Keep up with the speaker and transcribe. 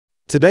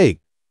Today,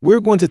 we're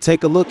going to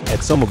take a look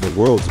at some of the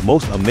world's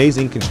most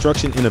amazing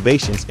construction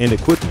innovations and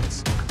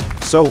equipments.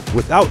 So,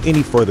 without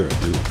any further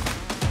ado,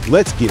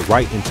 let's get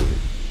right into it.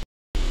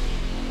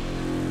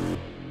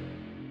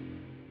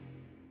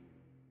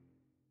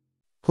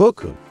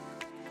 Hooka.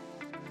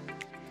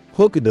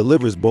 Hooka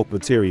delivers bulk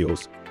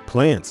materials,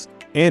 plants,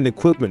 and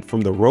equipment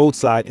from the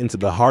roadside into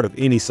the heart of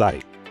any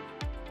site.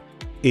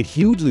 It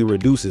hugely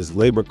reduces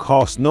labor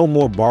costs, no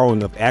more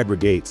borrowing of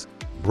aggregates,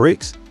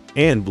 bricks,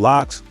 and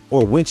blocks,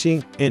 or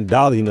winching and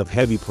dollying of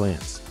heavy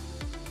plants.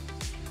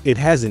 It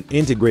has an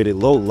integrated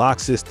load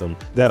lock system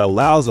that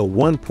allows a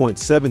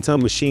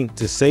 1.7-ton machine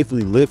to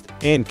safely lift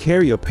and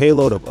carry a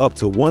payload of up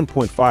to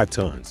 1.5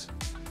 tons.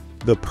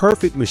 The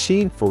perfect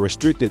machine for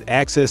restricted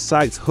access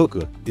sites.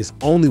 Hooka is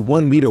only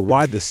 1 meter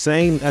wide, the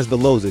same as the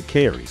loads it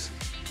carries.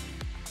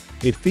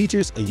 It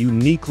features a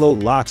unique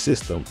load lock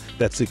system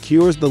that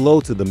secures the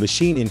load to the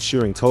machine,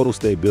 ensuring total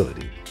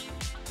stability.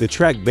 The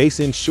track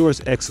base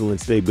ensures excellent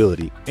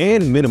stability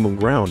and minimum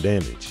ground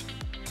damage.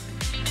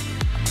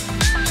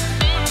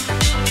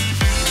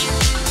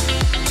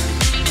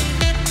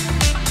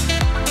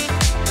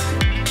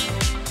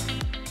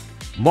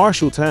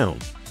 MARSHALLTOWN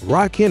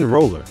Rock and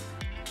Roller.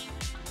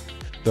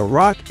 The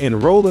Rock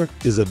and Roller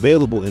is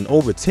available in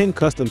over 10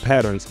 custom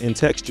patterns and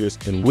textures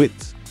and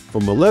widths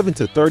from 11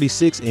 to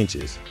 36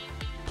 inches.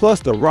 Plus,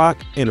 the Rock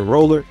and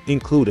Roller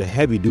include a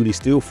heavy-duty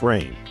steel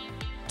frame,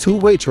 2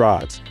 weight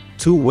rods,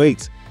 2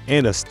 weights,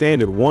 and a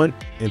standard 1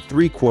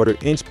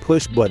 3/4-inch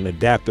push-button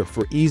adapter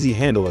for easy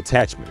handle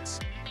attachments.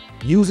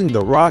 Using the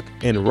Rock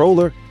and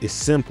Roller is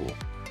simple.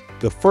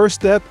 The first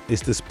step is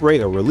to spray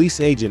a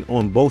release agent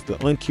on both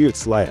the uncured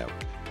slab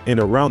and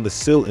around the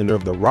cylinder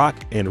of the Rock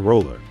and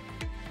Roller.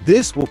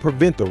 This will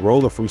prevent the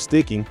roller from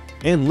sticking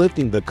and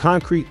lifting the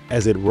concrete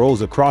as it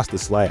rolls across the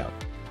slab.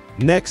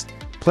 Next,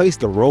 place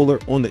the roller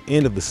on the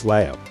end of the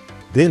slab,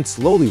 then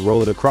slowly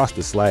roll it across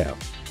the slab,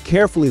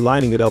 carefully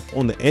lining it up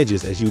on the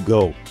edges as you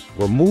go.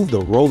 Remove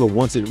the roller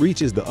once it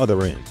reaches the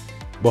other end.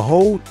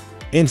 Behold,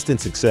 instant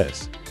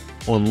success.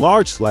 On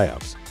large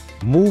slabs,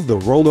 move the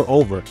roller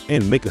over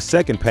and make a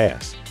second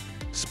pass.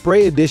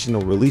 Spray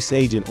additional release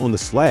agent on the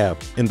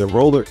slab and the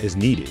roller as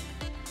needed.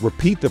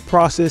 Repeat the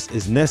process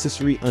as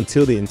necessary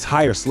until the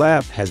entire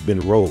slab has been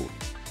rolled.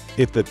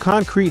 If the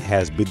concrete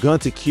has begun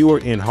to cure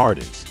and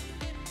hardens,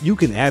 you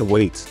can add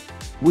weights,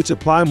 which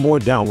apply more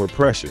downward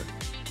pressure,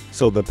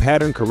 so the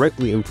pattern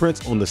correctly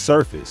imprints on the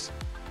surface.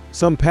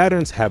 Some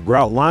patterns have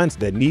grout lines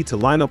that need to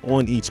line up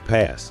on each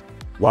pass,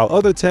 while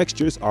other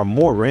textures are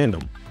more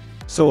random,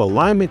 so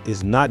alignment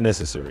is not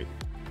necessary.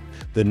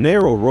 The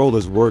narrow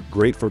rollers work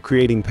great for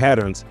creating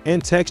patterns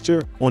and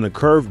texture on a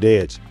curved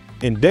edge,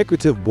 and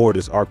decorative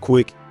borders are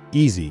quick,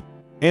 easy,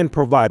 and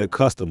provide a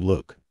custom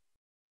look.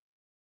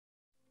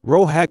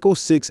 Rohaco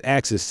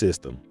 6-axis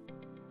system.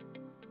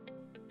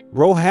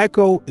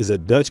 Rohaco is a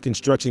Dutch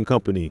construction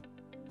company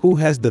who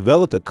has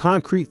developed a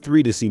concrete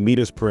 3D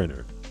meters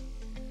printer.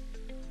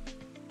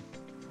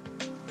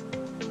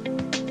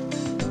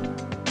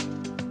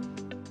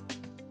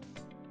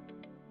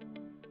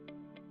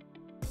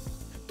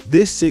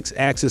 This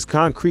 6-axis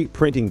concrete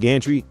printing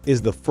gantry is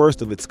the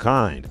first of its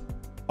kind,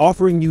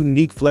 offering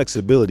unique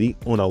flexibility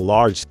on a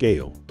large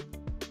scale.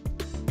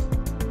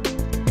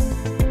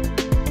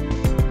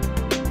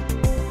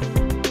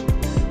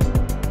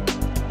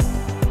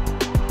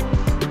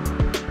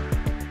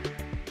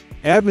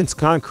 Avant's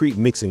concrete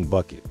mixing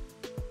bucket.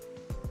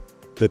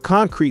 The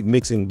concrete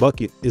mixing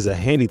bucket is a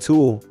handy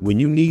tool when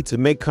you need to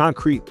make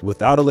concrete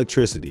without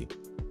electricity,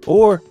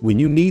 or when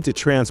you need to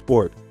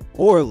transport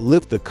or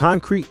lift the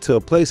concrete to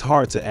a place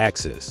hard to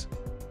access.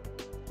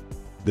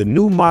 The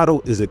new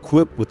model is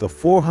equipped with a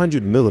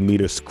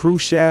 400mm screw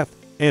shaft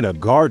and a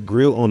guard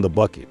grill on the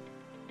bucket.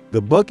 The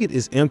bucket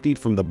is emptied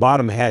from the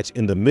bottom hatch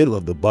in the middle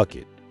of the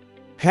bucket.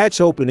 Hatch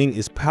opening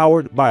is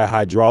powered by a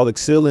hydraulic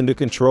cylinder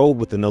control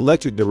with an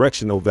electric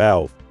directional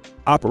valve,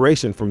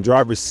 operation from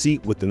driver's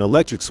seat with an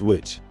electric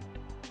switch.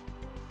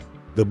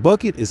 The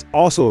bucket is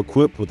also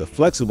equipped with a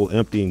flexible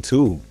emptying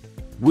tube,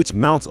 which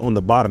mounts on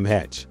the bottom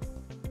hatch.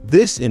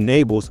 This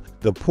enables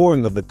the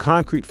pouring of the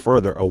concrete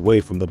further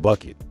away from the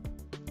bucket.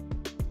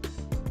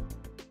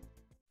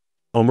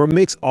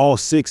 Mix All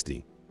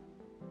 60.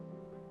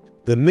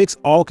 The Mix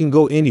All can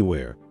go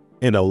anywhere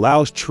and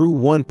allows true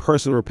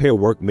one-person repair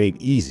work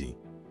made easy.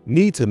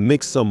 Need to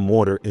mix some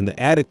mortar in the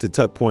attic to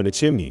tuck point a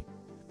chimney?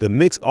 The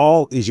Mix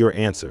All is your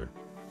answer.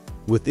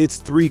 With its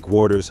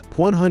 3/4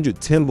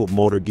 110-volt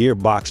motor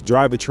gearbox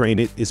drivetrain,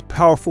 it is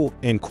powerful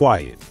and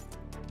quiet.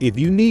 If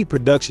you need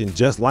production,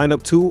 just line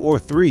up 2 or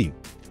 3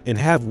 and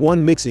have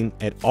one mixing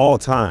at all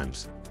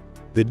times.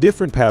 The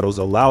different paddles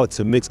allow it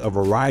to mix a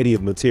variety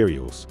of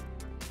materials.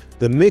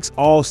 The Mix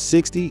All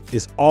 60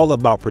 is all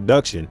about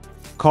production,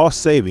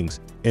 cost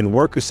savings, and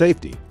worker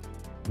safety.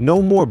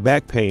 No more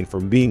back pain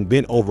from being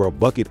bent over a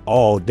bucket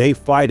all day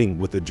fighting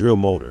with a drill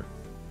motor.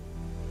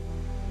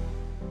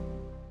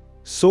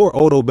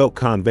 SoRoTo belt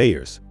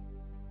conveyors.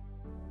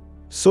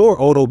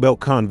 SoRoTo belt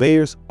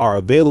conveyors are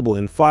available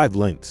in 5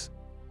 lengths.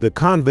 The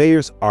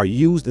conveyors are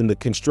used in the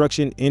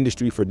construction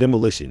industry for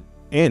demolition,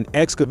 and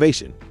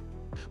excavation.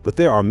 But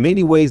there are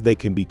many ways they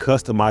can be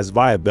customized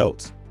via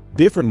belts,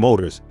 different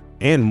motors,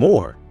 and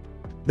more.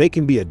 They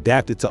can be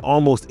adapted to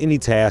almost any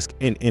task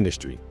in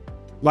industry,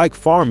 like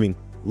farming,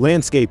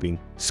 landscaping,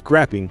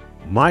 scrapping,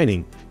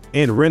 mining,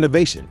 and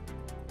renovation.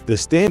 The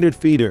standard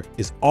feeder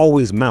is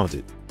always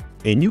mounted,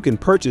 and you can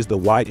purchase the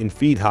widened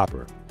feed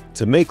hopper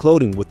to make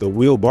loading with the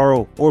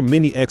wheelbarrow or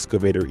mini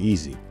excavator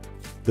easy.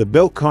 The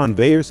belt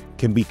conveyors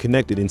can be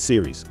connected in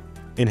series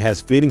and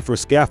has fitting for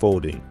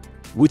scaffolding,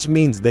 which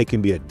means they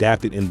can be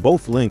adapted in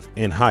both length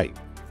and height.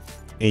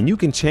 And you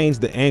can change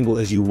the angle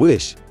as you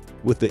wish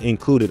with the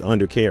included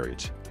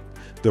undercarriage.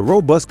 The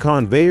robust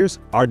conveyors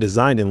are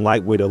designed in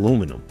lightweight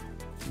aluminum.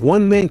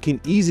 One man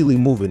can easily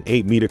move an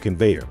 8-meter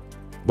conveyor.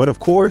 But of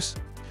course,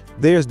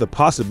 there's the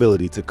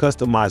possibility to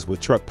customize with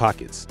truck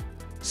pockets.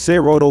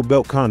 SoRoTo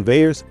belt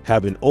conveyors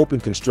have an open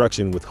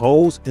construction with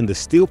holes in the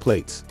steel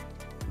plates.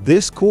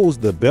 This cools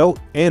the belt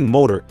and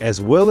motor as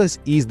well as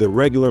ease the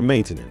regular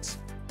maintenance.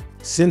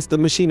 Since the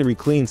machinery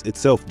cleans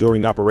itself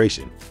during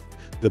operation,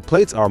 the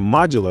plates are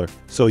modular,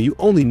 so you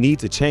only need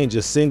to change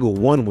a single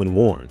one when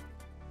worn.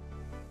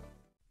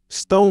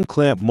 Stone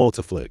Clamp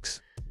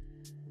MULTIFLEX.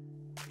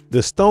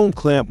 The Stone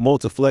Clamp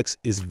MULTIFLEX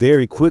is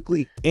very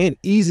quickly and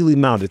easily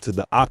mounted to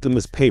the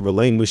Optimus paver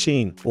laying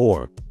machine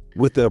or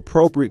with the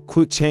appropriate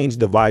quick change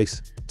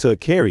device to a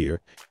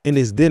carrier and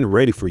is then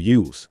ready for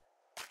use.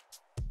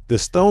 The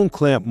Stone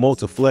Clamp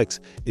MULTIFLEX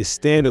is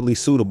standardly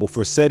suitable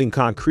for setting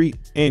concrete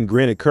and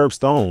granite curb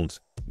stones,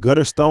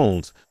 gutter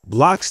stones,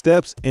 block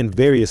steps, and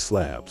various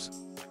slabs.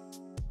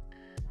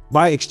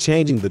 By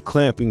exchanging the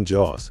clamping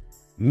jaws,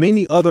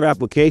 many other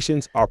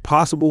applications are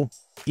possible,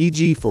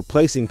 e.g. for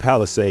placing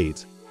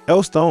palisades,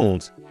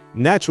 L-stones,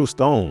 natural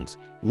stones,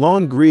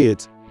 lawn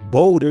grids,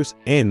 boulders,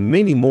 and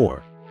many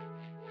more.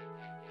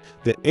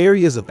 The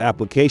areas of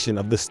application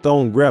of the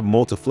Stone Grab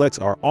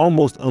MULTIFLEX are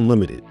almost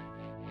unlimited.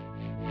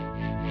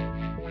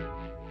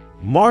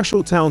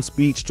 MARSHALLTOWN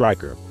Speed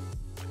Striker.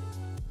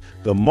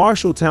 The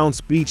MARSHALLTOWN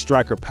Speed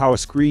Striker Power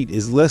Screed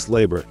is less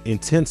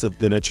labor-intensive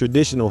than a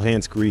traditional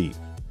hand screed,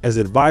 as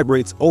it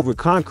vibrates over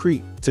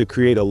concrete to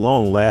create a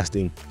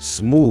long-lasting,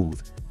 smooth,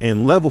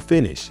 and level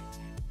finish.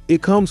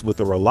 It comes with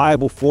a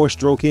reliable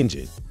 4-stroke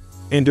engine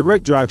and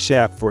direct drive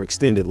shaft for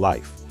extended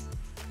life.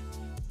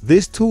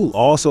 This tool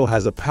also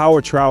has a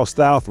power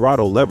trowel-style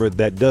throttle lever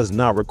that does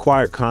not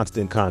require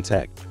constant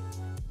contact.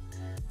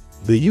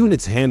 The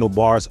unit's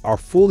handlebars are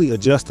fully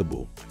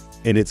adjustable,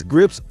 and its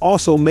grips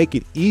also make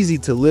it easy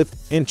to lift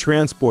and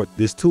transport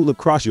this tool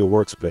across your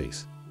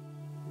workspace.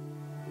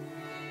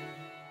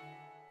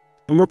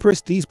 IMER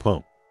Prestige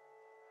Pump.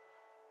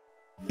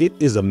 It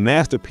is a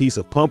masterpiece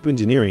of pump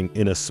engineering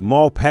in a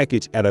small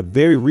package at a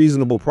very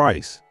reasonable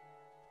price.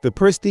 The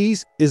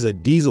Prestige is a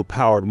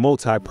diesel-powered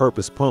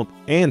multi-purpose pump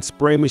and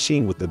spray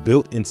machine with a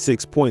built-in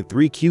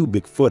 6.3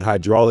 cubic foot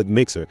hydraulic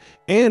mixer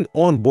and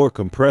onboard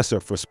compressor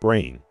for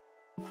spraying.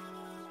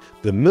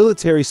 The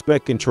military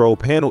spec control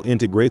panel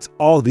integrates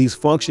all these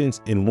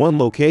functions in one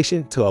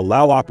location to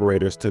allow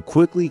operators to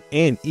quickly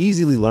and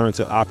easily learn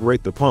to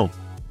operate the pump.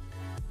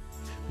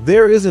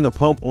 There isn't a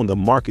pump on the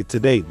market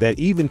today that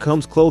even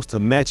comes close to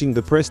matching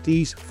the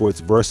Prestige for its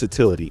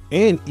versatility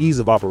and ease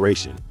of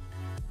operation.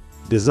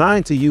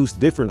 Designed to use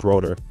different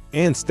rotor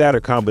and stator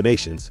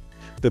combinations,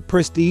 the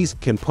Prestige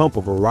can pump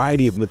a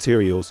variety of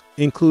materials,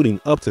 including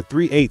up to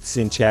 3/8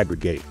 inch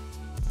aggregate.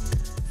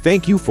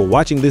 Thank you for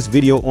watching this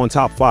video on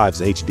Top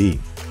 5s HD.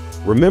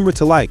 Remember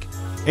to like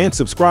and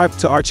subscribe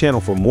to our channel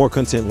for more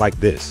content like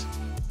this.